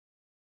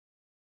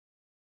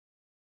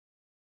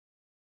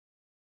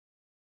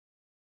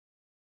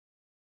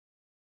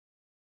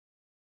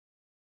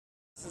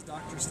This is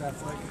Dr.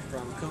 Steflik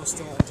from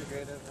Coastal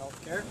Integrative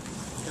Healthcare,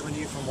 coming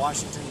to you from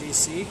Washington,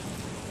 D.C.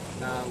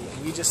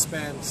 We just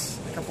spent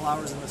a couple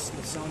hours in the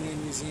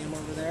Smithsonian Museum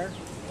over there,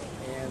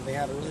 and they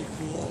had a really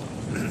cool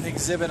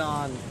exhibit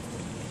on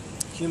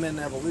human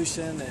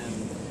evolution,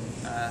 and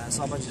I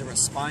saw a bunch of different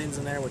spines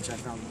in there, which I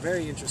found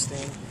very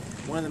interesting.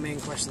 One of the main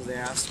questions they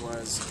asked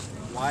was,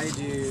 why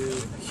do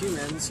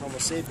humans, Homo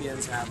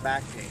sapiens, have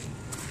back pain?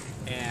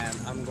 And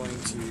I'm going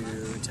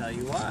to tell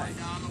you why.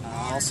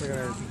 I'm also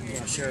going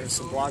to share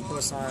some blog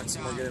posts on it,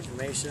 some more good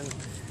information.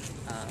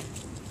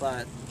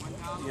 But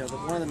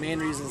one of the main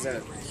reasons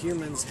that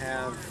humans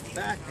have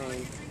back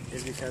pain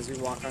is because we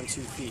walk on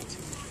 2 feet.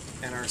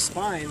 And our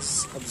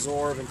spines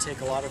absorb and take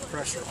a lot of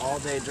pressure all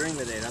day during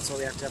the day. That's why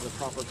we have to have the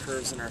proper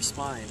curves in our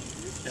spine.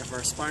 If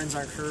our spines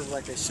aren't curved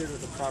like they should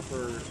with the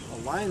proper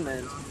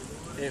alignment,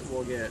 it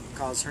will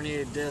cause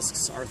herniated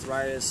discs,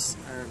 arthritis,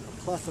 and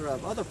a plethora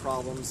of other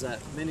problems that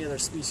many other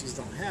species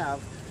don't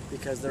have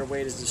because their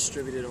weight is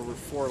distributed over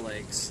 4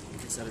 legs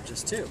instead of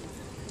just 2.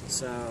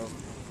 So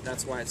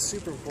that's why it's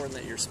super important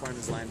that your spine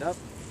is lined up,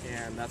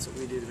 and that's what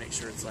we do to make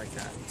sure it's like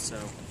that. So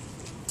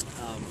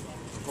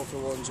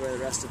hopefully we'll enjoy the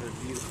rest of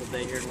a beautiful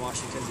day here in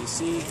Washington,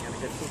 D.C. and a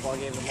good football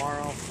game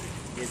tomorrow.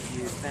 If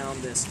you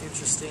found this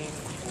interesting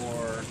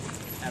or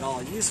at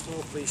all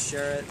useful, please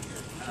share it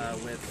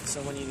with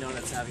someone you know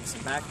that's having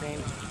some back pain.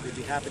 We'd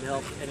be happy to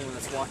help anyone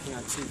that's walking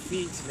on 2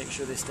 feet to make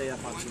sure they stay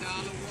up on 2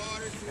 feet.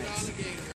 Thanks.